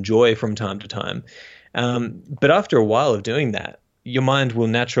experience some joy from time to time. But after a while of doing that, your mind will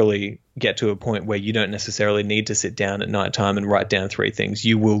naturally get to a point where you don't necessarily need to sit down at nighttime and write down 3 things.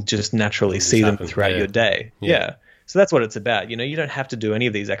 You will just naturally see them throughout your day. Yeah. So that's what it's about. You don't have to do any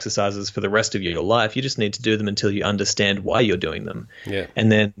of these exercises for the rest of your life. You just need to do them until you understand why you're doing them. Yeah.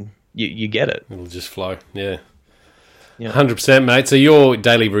 And then you get it. It'll just flow. Yeah. 100%, mate. So your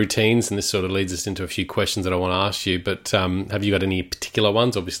daily routines, and this sort of leads us into a few questions that I want to ask you, but have you got any particular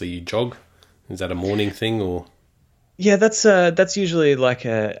ones? Obviously you jog. Is that a morning thing or? Yeah, that's usually like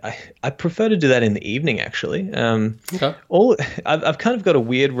I prefer to do that in the evening, actually. Okay. I've kind of got a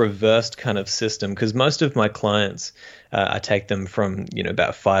weird reversed kind of system, because most of my clients, I take them from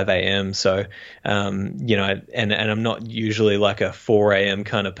about 5 a.m. So and I'm not usually like a 4 a.m.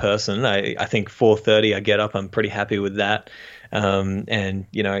 kind of person. I think 4:30 I get up. I'm pretty happy with that. And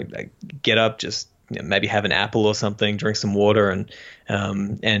I get up, just maybe have an apple or something, drink some water, and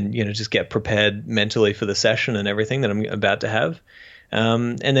just get prepared mentally for the session and everything that I'm about to have.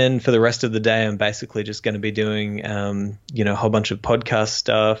 And then for the rest of the day, I'm basically just going to be doing, a whole bunch of podcast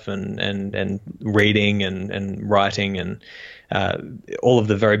stuff and reading and writing and all of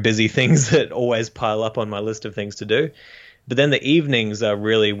the very busy things that always pile up on my list of things to do. But then the evenings are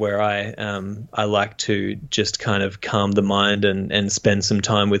really where I like to just kind of calm the mind and spend some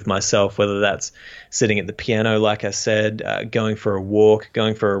time with myself, whether that's sitting at the piano, like I said, going for a walk,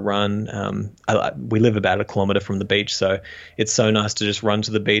 going for a run. We live about 1 kilometer from the beach, so it's so nice to just run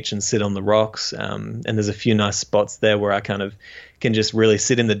to the beach and sit on the rocks. And there's a few nice spots there where I kind of can just really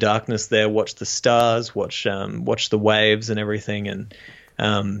sit in the darkness there, watch the stars, watch the waves and everything. And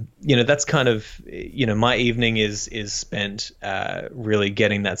that's kind of, my evening is spent really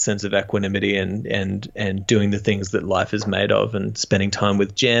getting that sense of equanimity and doing the things that life is made of, and spending time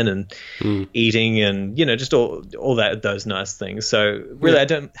with Jen and eating and, just all those nice things. So really, I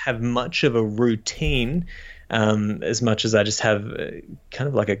don't have much of a routine, as much as I just have kind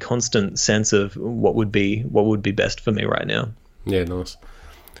of like a constant sense of what would be best for me right now. Yeah, nice.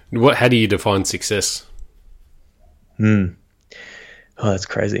 How do you define success? Oh, that's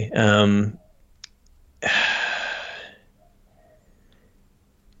crazy.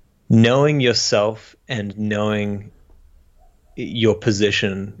 Knowing yourself and knowing your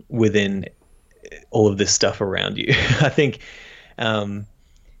position within all of this stuff around you. I think, kind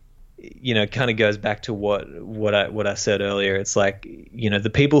of goes back to what I said earlier. It's like,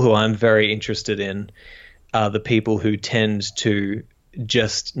 the people who I'm very interested in are the people who tend to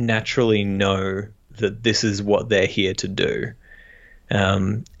just naturally know that this is what they're here to do.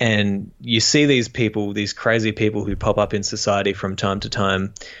 And you see these people, these crazy people who pop up in society from time to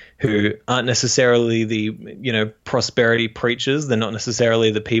time, who aren't necessarily the, prosperity preachers. They're not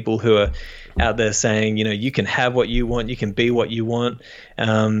necessarily the people who are out there saying, you can have what you want, you can be what you want.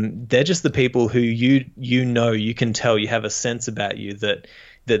 They're just the people who you can tell, you have a sense about you that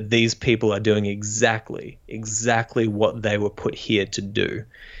these people are doing exactly what they were put here to do.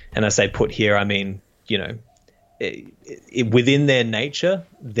 And I say put here, I mean, within their nature,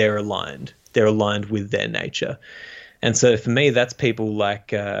 they're aligned with their nature. And so for me, that's people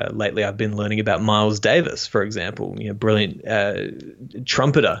like, lately I've been learning about Miles Davis, for example, brilliant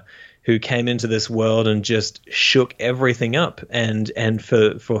trumpeter who came into this world and just shook everything up, and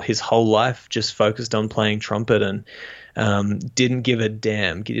for his whole life just focused on playing trumpet and didn't give a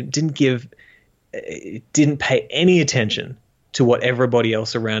damn, didn't pay any attention to what everybody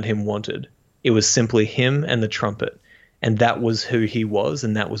else around him wanted. It was simply him and the trumpet, and that was who he was,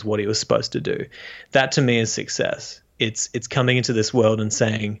 and that was what he was supposed to do. That to me is success. It's coming into this world and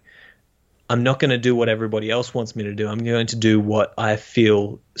saying, I'm not going to do what everybody else wants me to do. I'm going to do what I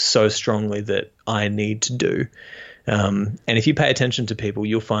feel so strongly that I need to do. And if you pay attention to people,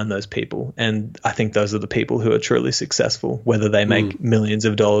 you'll find those people. And I think those are the people who are truly successful, whether they make millions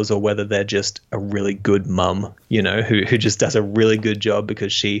of dollars or whether they're just a really good mum, who just does a really good job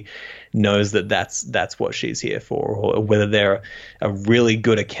because she knows that that's what she's here for, or whether they're a really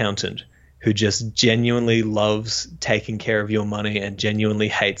good accountant who just genuinely loves taking care of your money and genuinely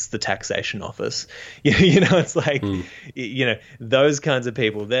hates the taxation office. It's like, those kinds of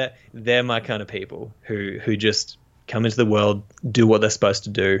people, they're my kind of people who just come into the world, do what they're supposed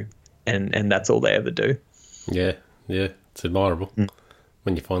to do, and that's all they ever do. Yeah, it's admirable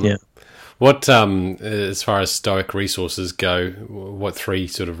when you find them. What, as far as Stoic resources go, what 3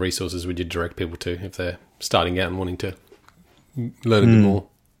 sort of resources would you direct people to if they're starting out and wanting to learn a bit more?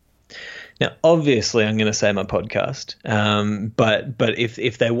 Now, obviously, I'm going to say my podcast, but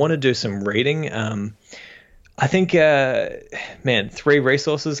if they want to do some reading, I think, 3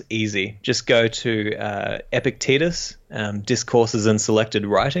 resources, easy. Just go to Epictetus, Discourses and Selected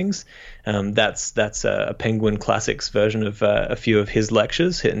Writings. That's a Penguin Classics version of a few of his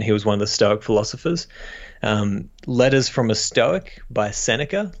lectures, and he was one of the Stoic philosophers. Letters from a Stoic by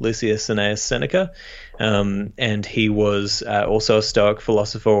Seneca, Lucius Annaeus Seneca, and he was also a Stoic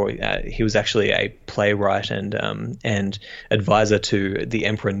philosopher. He was actually a playwright and advisor to the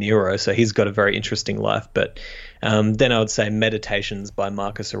Emperor Nero, so he's got a very interesting life. But then I would say Meditations by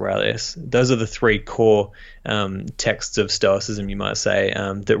Marcus Aurelius. Those are the 3 core texts of Stoicism, you might say,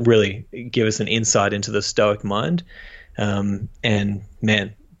 that really give us an insight into the Stoic mind. And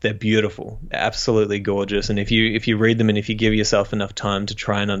man, they're beautiful, absolutely gorgeous. And if you read them and if you give yourself enough time to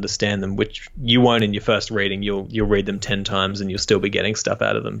try and understand them, which you won't in your first reading, you'll read them 10 times and you'll still be getting stuff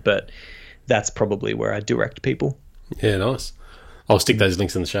out of them. But that's probably where I direct people. Yeah, nice. I'll stick those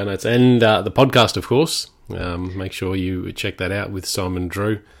links in the show notes. And the podcast, of course, make sure you check that out with Simon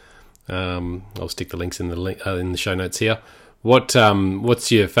Drew. I'll stick the links in the show notes here. What's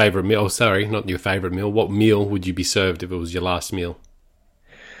your favourite meal? Oh, sorry, not your favourite meal. What meal would you be served if it was your last meal?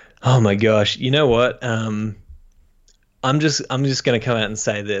 Oh my gosh! You know what? I'm just going to come out and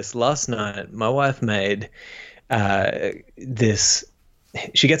say this. Last night, my wife made this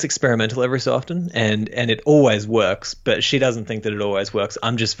she gets experimental every so often, and it always works, but she doesn't think that it always works.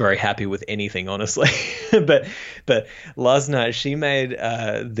 I'm just very happy with anything, honestly. but last night she made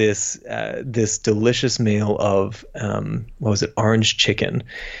this delicious meal of what was it, orange chicken,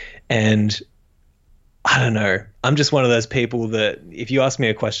 and I don't know. I'm just one of those people that if you ask me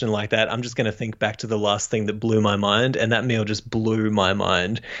a question like that, I'm just going to think back to the last thing that blew my mind, and that meal just blew my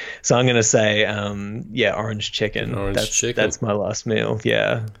mind. So I'm going to say, orange chicken. That's my last meal.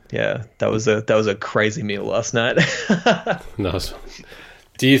 Yeah. That was a crazy meal last night. Nice.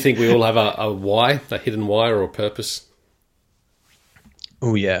 Do you think we all have a why, a hidden why, or a purpose?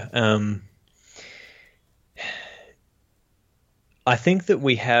 Oh yeah. I think that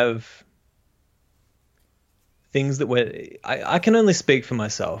we have things that I can only speak for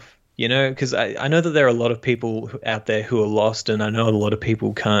myself, because I know that there are a lot of people out there who are lost, and I know a lot of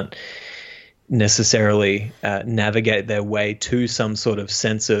people can't necessarily navigate their way to some sort of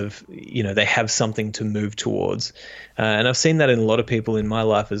sense of, they have something to move towards. And I've seen that in a lot of people in my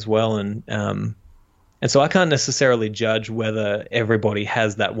life as well. And so I can't necessarily judge whether everybody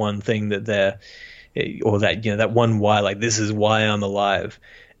has that one thing that or that, that one why, like, this is why I'm alive.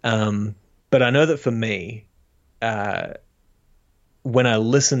 But I know that for me, when I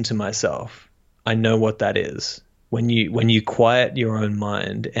listen to myself, I know what that is. When you quiet your own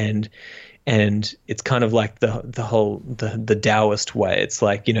mind, and it's kind of like the Taoist way. It's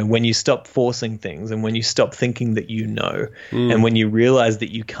like, when you stop forcing things, and when you stop thinking that and when you realize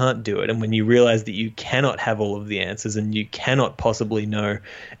that you can't do it, and when you realize that you cannot have all of the answers, and you cannot possibly know,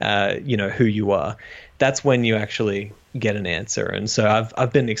 who you are, that's when you actually get an answer. And so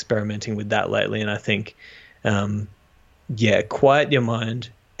I've been experimenting with that lately, and I think, quiet your mind,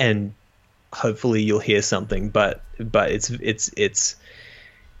 and hopefully you'll hear something. But it's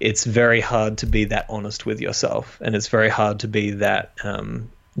very hard to be that honest with yourself, and it's very hard to be that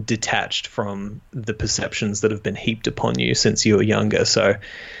detached from the perceptions that have been heaped upon you since you were younger. So,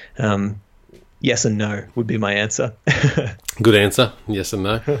 yes and no would be my answer. Good answer. Yes and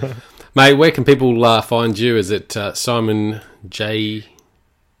no. Mate, where can people find you? Is it Simon J?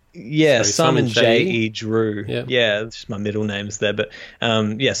 Yeah, Simon J. E. Drew. Yeah, it's just my middle name's there. But so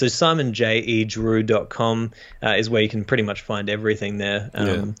simonjedrew.com is where you can pretty much find everything there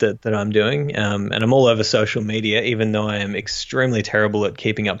that I'm doing. And I'm all over social media, even though I am extremely terrible at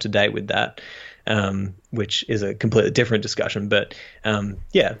keeping up to date with that, which is a completely different discussion. But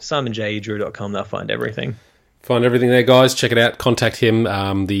simonjedrew.com, they'll find everything. Find everything there, guys. Check it out. Contact him.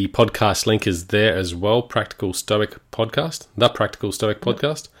 The podcast link is there as well. Practical Stoic Podcast. The Practical Stoic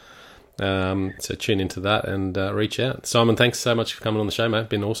Podcast. So tune into that and reach out. Simon, thanks so much for coming on the show, mate.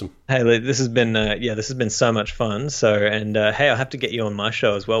 Been awesome. Hey, this has been so much fun. So, and hey, I'll have to get you on my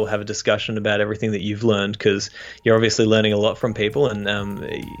show as well. We'll have a discussion about everything that you've learned, because you're obviously learning a lot from people, and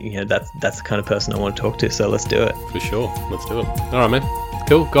that's the kind of person I want to talk to. So let's do it. For sure. Let's do it. All right, man.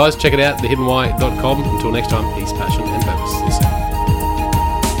 Cool. Guys, check it out, thehiddenwhy.com. Until next time, peace, passion, and purpose. See you soon.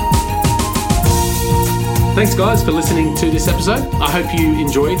 Thanks, guys, for listening to this episode. I hope you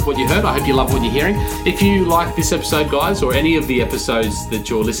enjoyed what you heard. I hope you love what you're hearing. If you like this episode, guys, or any of the episodes that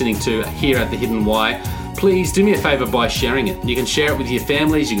you're listening to here at The Hidden Why, please do me a favor by sharing it. You can share it with your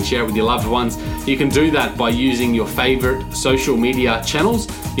families, you can share it with your loved ones. You can do that by using your favorite social media channels,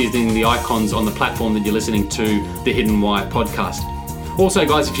 using the icons on the platform that you're listening to The Hidden Why podcast. Also,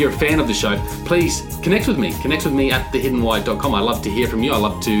 guys, if you're a fan of the show, please connect with me. Connect with me at thehiddenwhy.com. I love to hear from you. I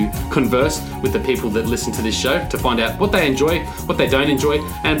love to converse with the people that listen to this show to find out what they enjoy, what they don't enjoy,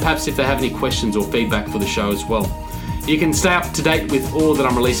 and perhaps if they have any questions or feedback for the show as well. You can stay up to date with all that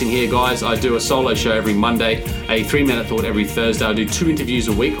I'm releasing here, guys. I do a solo show every Monday, a 3-minute thought every Thursday. I do 2 interviews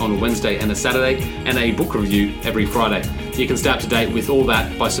a week on a Wednesday and a Saturday, and a book review every Friday. You can stay up to date with all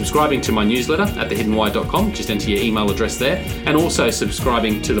that by subscribing to my newsletter at thehiddenwhy.com. Just enter your email address there, and also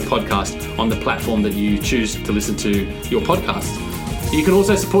subscribing to the podcast on the platform that you choose to listen to your podcasts. You can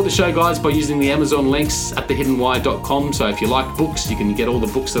also support the show, guys, by using the Amazon links at thehiddenwhy.com. So if you like books, you can get all the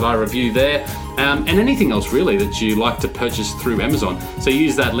books that I review there, and anything else really that you like to purchase through Amazon. So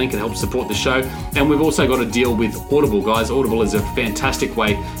use that link, it helps support the show. And we've also got a deal with Audible, guys. Audible is a fantastic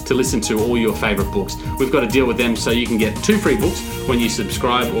way to listen to all your favorite books. We've got a deal with them, so you can get 2 free books when you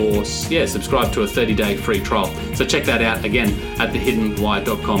subscribe subscribe to a 30-day free trial. So check that out again at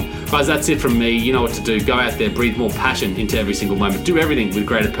thehiddenwhy.com. Guys, that's it from me. You know what to do. Go out there, breathe more passion into every single moment. Do everything with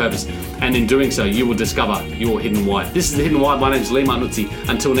greater purpose, and in doing so, you will discover your hidden why. This is The Hidden Why. My name is Lee Martinuzzi.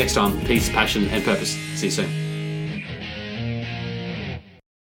 Until next time, peace, passion, and purpose. See you soon.